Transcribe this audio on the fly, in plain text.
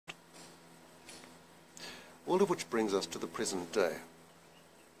all of which brings us to the present day.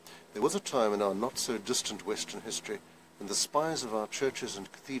 There was a time in our not-so-distant Western history when the spires of our churches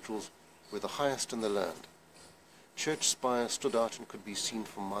and cathedrals were the highest in the land. Church spires stood out and could be seen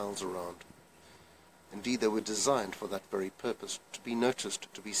for miles around. Indeed, they were designed for that very purpose, to be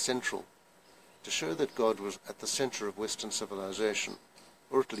noticed, to be central, to show that God was at the center of Western civilization,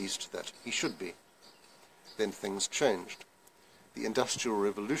 or at least that he should be. Then things changed. The Industrial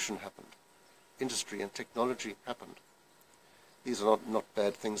Revolution happened. Industry and technology happened. These are not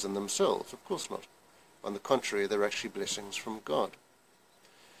bad things in themselves, of course not. On the contrary, they're actually blessings from God.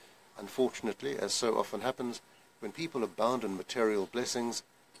 Unfortunately, as so often happens, when people abound in material blessings,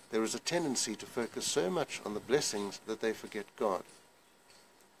 there is a tendency to focus so much on the blessings that they forget God.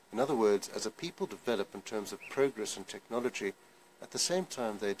 In other words, as a people develop in terms of progress and technology, at the same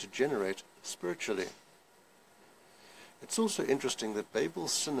time they degenerate spiritually. It's also interesting that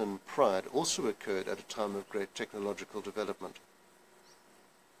Babel's sin and pride also occurred at a time of great technological development.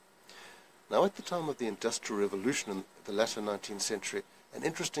 Now, at the time of the Industrial Revolution in the latter 19th century, an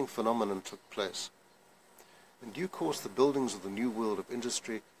interesting phenomenon took place. In due course, the buildings of the new world of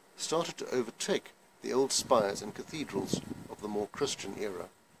industry started to overtake the old spires and cathedrals of the more Christian era.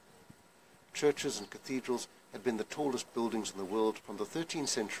 Churches and cathedrals had been the tallest buildings in the world from the 13th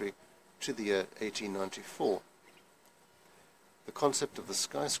century to the year 1894. The concept of the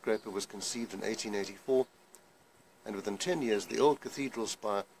skyscraper was conceived in 1884, and within 10 years the old cathedral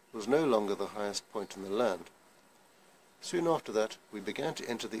spire was no longer the highest point in the land. Soon after that, we began to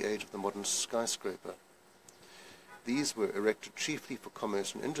enter the age of the modern skyscraper. These were erected chiefly for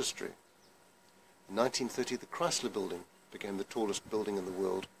commerce and industry. In 1930, the Chrysler Building became the tallest building in the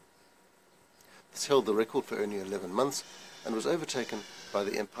world. This held the record for only 11 months and was overtaken by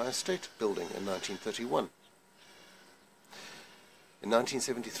the Empire State Building in 1931. In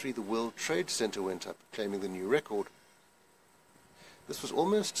 1973, the World Trade Center went up, claiming the new record. This was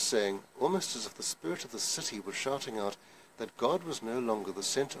almost as if the spirit of the city was shouting out that God was no longer the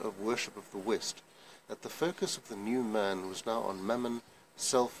center of worship of the West, that the focus of the new man was now on mammon,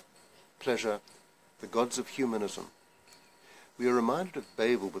 self, pleasure, the gods of humanism. We are reminded of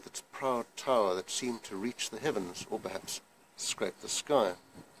Babel with its proud tower that seemed to reach the heavens, or perhaps scrape the sky.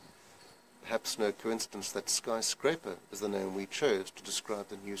 Perhaps no coincidence that skyscraper is the name we chose to describe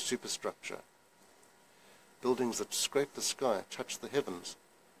the new superstructure. Buildings that scrape the sky, touch the heavens.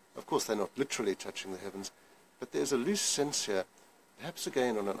 Of course, they're not literally touching the heavens, but there's a loose sense here, perhaps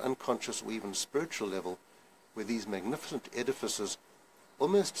again on an unconscious or even spiritual level, where these magnificent edifices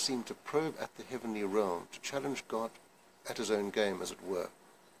almost seem to probe at the heavenly realm, to challenge God at his own game, as it were.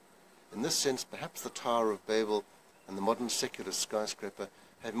 In this sense, perhaps the Tower of Babel and the modern secular skyscraper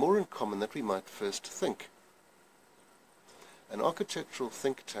have more in common than we might first think. An architectural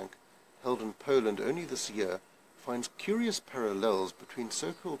think tank held in Poland only this year finds curious parallels between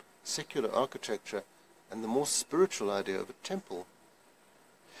so-called secular architecture and the more spiritual idea of a temple.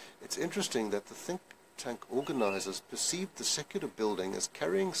 It's interesting that the think tank organizers perceived the secular building as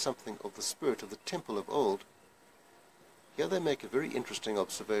carrying something of the spirit of the temple of old. Here they make a very interesting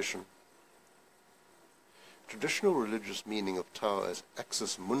observation. Traditional religious meaning of tower as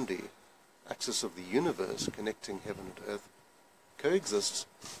axis mundi, axis of the universe connecting heaven and earth, coexists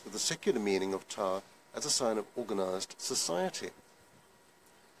with the secular meaning of tower as a sign of organized society.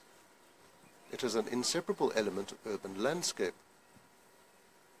 It is an inseparable element of urban landscape.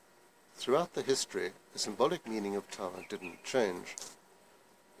 Throughout the history, the symbolic meaning of tower didn't change.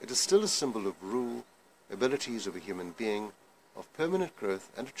 It is still a symbol of rule, abilities of a human being, of permanent growth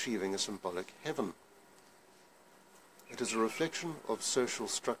and achieving a symbolic heaven. It is a reflection of social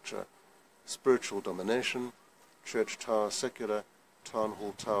structure, spiritual domination, church tower secular, town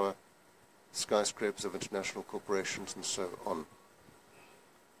hall tower, skyscrapers of international corporations, and so on.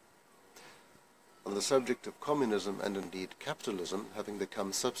 On the subject of communism and indeed capitalism having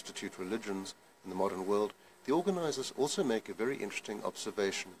become substitute religions in the modern world, the organizers also make a very interesting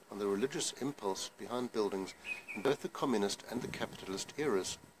observation on the religious impulse behind buildings in both the communist and the capitalist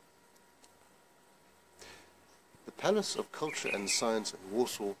eras. The Palace of Culture and Science in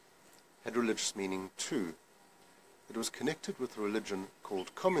Warsaw had religious meaning too. It was connected with a religion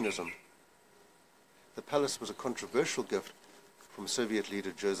called communism. The palace was a controversial gift from Soviet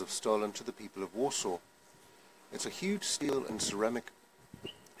leader Joseph Stalin to the people of Warsaw. It's a huge steel and ceramic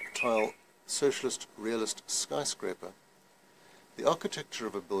tile socialist realist skyscraper. The architecture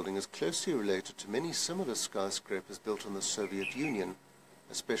of a building is closely related to many similar skyscrapers built in the Soviet Union,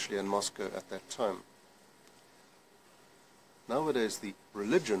 especially in Moscow at that time. Nowadays, the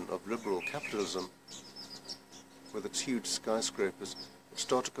religion of liberal capitalism, with its huge skyscrapers, it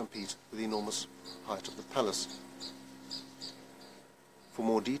start to compete with the enormous height of the palace. For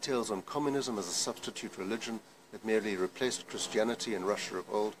more details on communism as a substitute religion that merely replaced Christianity in Russia of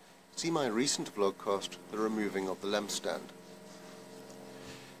old, see my recent vlogcast, The Removing of the Lampstand.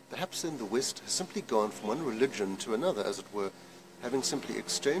 Perhaps then the West has simply gone from one religion to another, as it were, having simply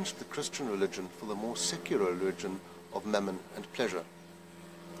exchanged the Christian religion for the more secular religion of mammon and pleasure.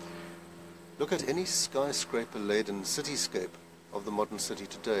 Look at any skyscraper-laden cityscape of the modern city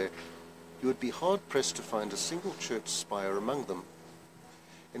today. You would be hard-pressed to find a single church spire among them.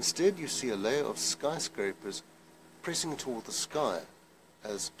 Instead, you see a layer of skyscrapers pressing toward the sky,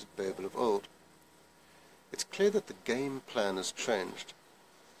 as did Babel of old. It's clear that the game plan has changed.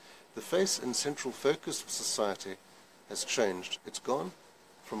 The face and central focus of society has changed. It's gone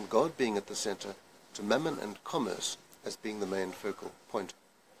from God being at the center to mammon and commerce as being the main focal point.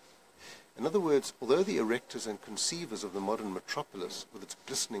 In other words, although the erectors and conceivers of the modern metropolis, with its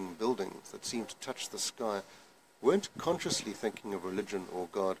glistening buildings that seem to touch the sky, weren't consciously thinking of religion or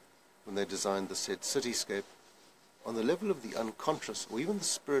God when they designed the said cityscape, on the level of the unconscious or even the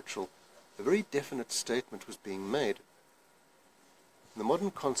spiritual, a very definite statement was being made. The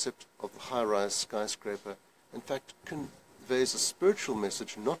modern concept of the high-rise skyscraper, in fact, conveys a spiritual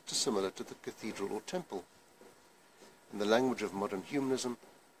message not dissimilar to the cathedral or temple. In the language of modern humanism,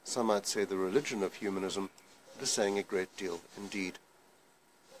 some might say the religion of humanism, it is saying a great deal indeed.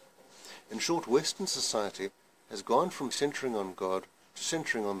 In short, Western society has gone from centering on God to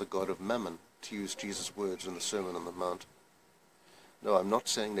centering on the God of mammon, to use Jesus' words in the Sermon on the Mount. No, I'm not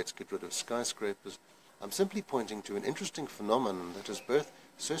saying let's get rid of skyscrapers. I'm simply pointing to an interesting phenomenon that is both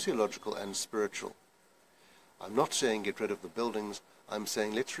sociological and spiritual. I'm not saying get rid of the buildings. I'm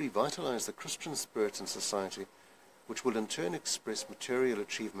saying let's revitalize the Christian spirit in society, which will in turn express material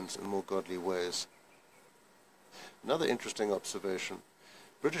achievements in more godly ways. Another interesting observation,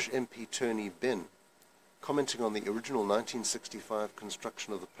 British MP Tony Benn, commenting on the original 1965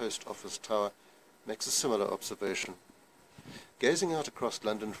 construction of the Post Office Tower, makes a similar observation. Gazing out across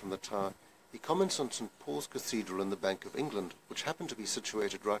London from the tower, he comments on St. Paul's Cathedral and the Bank of England, which happen to be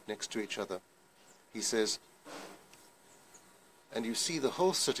situated right next to each other. He says, "And you see the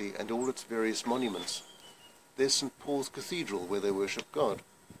whole city and all its various monuments. There's St. Paul's Cathedral, where they worship God,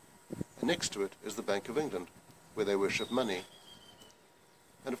 and next to it is the Bank of England, where they worship money.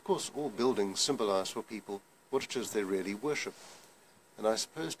 And of course all buildings symbolize for people what it is they really worship. And I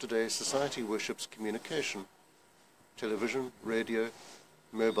suppose today society worships communication. Television, radio,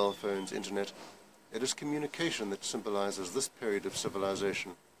 mobile phones, internet. It is communication that symbolizes this period of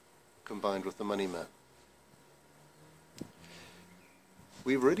civilization, combined with the money man."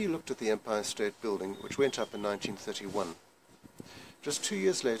 We've already looked at the Empire State Building, which went up in 1931. Just 2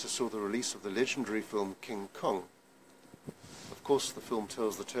 years later saw the release of the legendary film King Kong. Of course, the film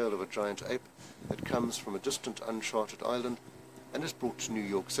tells the tale of a giant ape that comes from a distant, uncharted island and is brought to New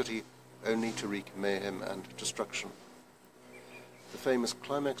York City only to wreak mayhem and destruction. The famous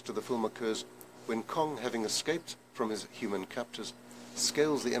climax to the film occurs when Kong, having escaped from his human captors,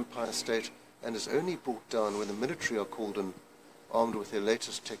 scales the Empire State and is only brought down when the military are called in, armed with their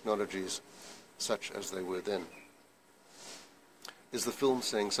latest technologies, such as they were then. Is the film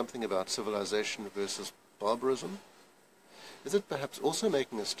saying something about civilization versus barbarism? Is it perhaps also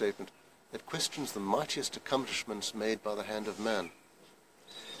making a statement that questions the mightiest accomplishments made by the hand of man?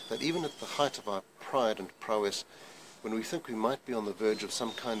 That even at the height of our pride and prowess, when we think we might be on the verge of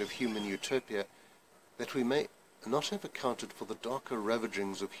some kind of human utopia, that we may not have accounted for the darker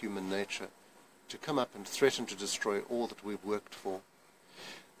ravagings of human nature, to come up and threaten to destroy all that we've worked for.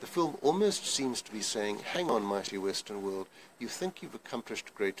 The film almost seems to be saying, hang on, mighty Western world, you think you've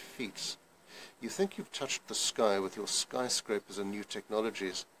accomplished great feats. You think you've touched the sky with your skyscrapers and new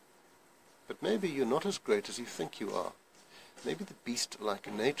technologies. But maybe you're not as great as you think you are. Maybe the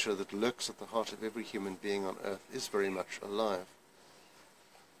beast-like nature that lurks at the heart of every human being on earth is very much alive.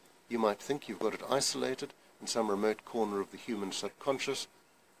 You might think you've got it isolated in some remote corner of the human subconscious,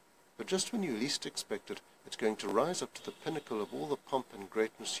 but just when you least expect it, it's going to rise up to the pinnacle of all the pomp and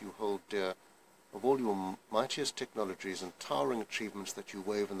greatness you hold dear, of all your mightiest technologies and towering achievements that you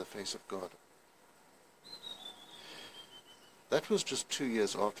wave in the face of God. That was just 2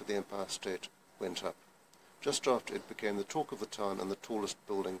 years after the Empire State went up, just after it became the talk of the town and the tallest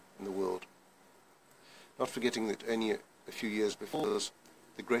building in the world. Not forgetting that only a few years before this,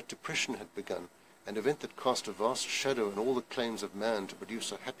 the Great Depression had begun, an event that cast a vast shadow on all the claims of man to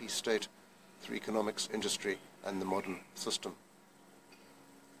produce a happy state through economics, industry, and the modern system.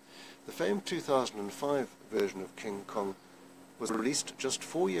 The famed 2005 version of King Kong was released just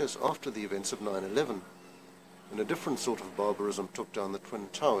 4 years after the events of 9/11. and a different sort of barbarism took down the Twin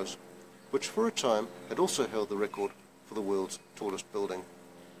Towers, which for a time had also held the record for the world's tallest building.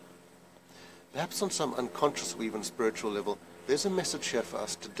 Perhaps on some unconscious or even spiritual level, there's a message here for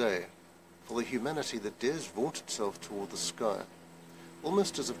us today, for the humanity that dares vaunt itself toward the sky,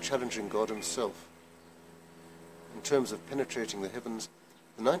 almost as if challenging God himself. In terms of penetrating the heavens,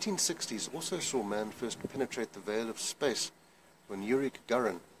 the 1960s also saw man first penetrate the veil of space when Yuri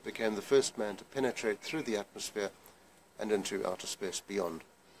Gagarin became the first man to penetrate through the atmosphere and into outer space beyond.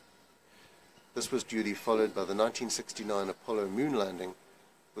 This was duly followed by the 1969 Apollo moon landing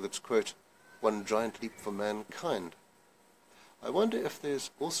with its quote, "One giant leap for mankind." I wonder if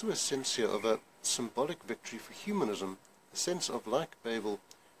there's also a sense here of a symbolic victory for humanism, a sense of, like Babel,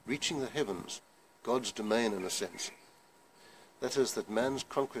 reaching the heavens, God's domain in a sense. That is, that man's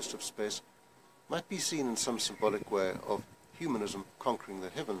conquest of space might be seen in some symbolic way of humanism conquering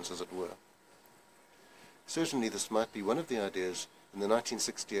the heavens, as it were. Certainly this might be one of the ideas in the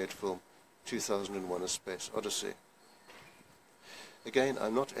 1968 film 2001: A Space Odyssey. Again,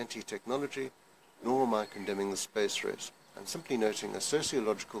 I'm not anti-technology, nor am I condemning the space race. I'm simply noting a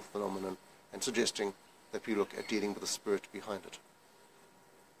sociological phenomenon and suggesting that we look at dealing with the spirit behind it.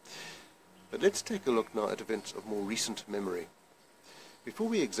 But let's take a look now at events of more recent memory. Before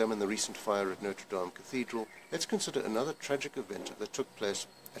we examine the recent fire at Notre Dame Cathedral, let's consider another tragic event that took place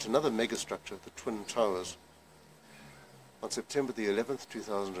at another megastructure, the Twin Towers. On September the 11th,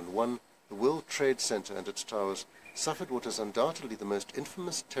 2001, the World Trade Center and its towers suffered what is undoubtedly the most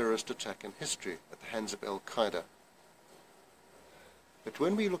infamous terrorist attack in history at the hands of Al-Qaeda. But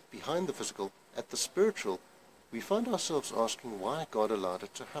when we look behind the physical, at the spiritual, we find ourselves asking why God allowed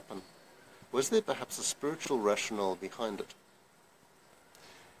it to happen. Was there perhaps a spiritual rationale behind it?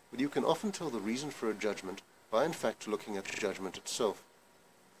 Well, you can often tell the reason for a judgment by in fact looking at the judgment itself.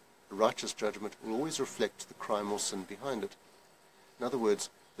 A righteous judgment will always reflect the crime or sin behind it. In other words,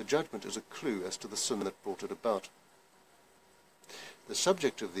 the judgment is a clue as to the sin that brought it about. The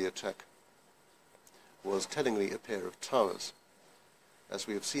subject of the attack was tellingly a pair of towers. As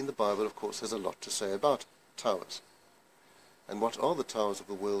we have seen, the Bible, of course, has a lot to say about towers. And what are the towers of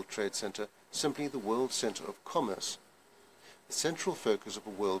the World Trade Center? Simply the world center of commerce, the central focus of a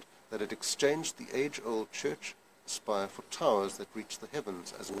world that had exchanged the age-old church spire for towers that reach the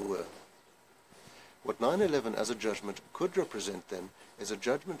heavens, as it were. What 9/11 as a judgment could represent, then, is a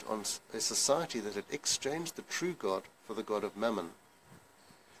judgment on a society that had exchanged the true God for the God of Mammon.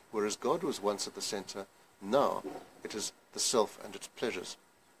 Whereas God was once at the center, now it is the self and its pleasures.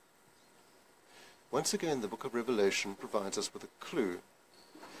 Once again, the book of Revelation provides us with a clue.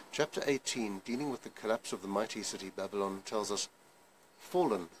 Chapter 18, dealing with the collapse of the mighty city Babylon, tells us,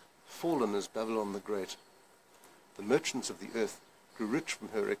 "Fallen, fallen is Babylon the Great. The merchants of the earth grew rich from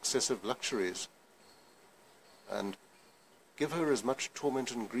her excessive luxuries, and give her as much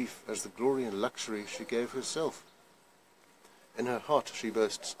torment and grief as the glory and luxury she gave herself. In her heart she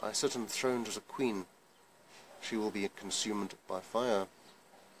boasts, I sit enthroned as a queen. She will be consumed by fire."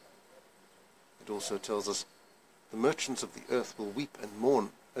 It also tells us, "The merchants of the earth will weep and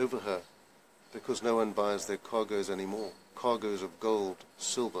mourn over her, because no one buys their cargoes anymore, cargoes of gold,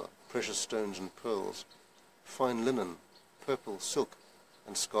 silver, precious stones and pearls, fine linen, purple silk,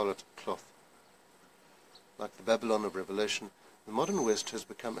 and scarlet cloth." Like the Babylon of Revelation, the modern West has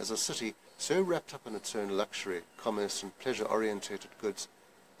become as a city so wrapped up in its own luxury, commerce, and pleasure-orientated goods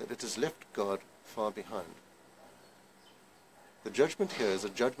that it has left God far behind. The judgment here is a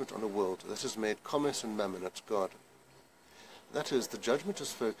judgment on a world that has made commerce and mammon its God. That is, the judgment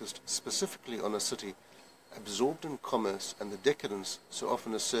is focused specifically on a city absorbed in commerce and the decadence so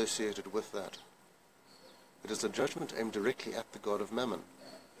often associated with that. It is a judgment aimed directly at the God of Mammon.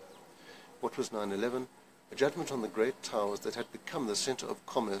 What was 9/11? A judgment on the great towers that had become the center of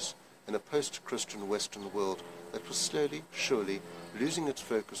commerce in a post-Christian Western world that was slowly, surely, losing its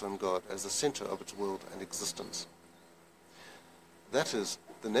focus on God as the center of its world and existence. That is,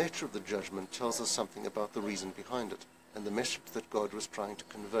 the nature of the judgment tells us something about the reason behind it, and the message that God was trying to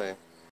convey.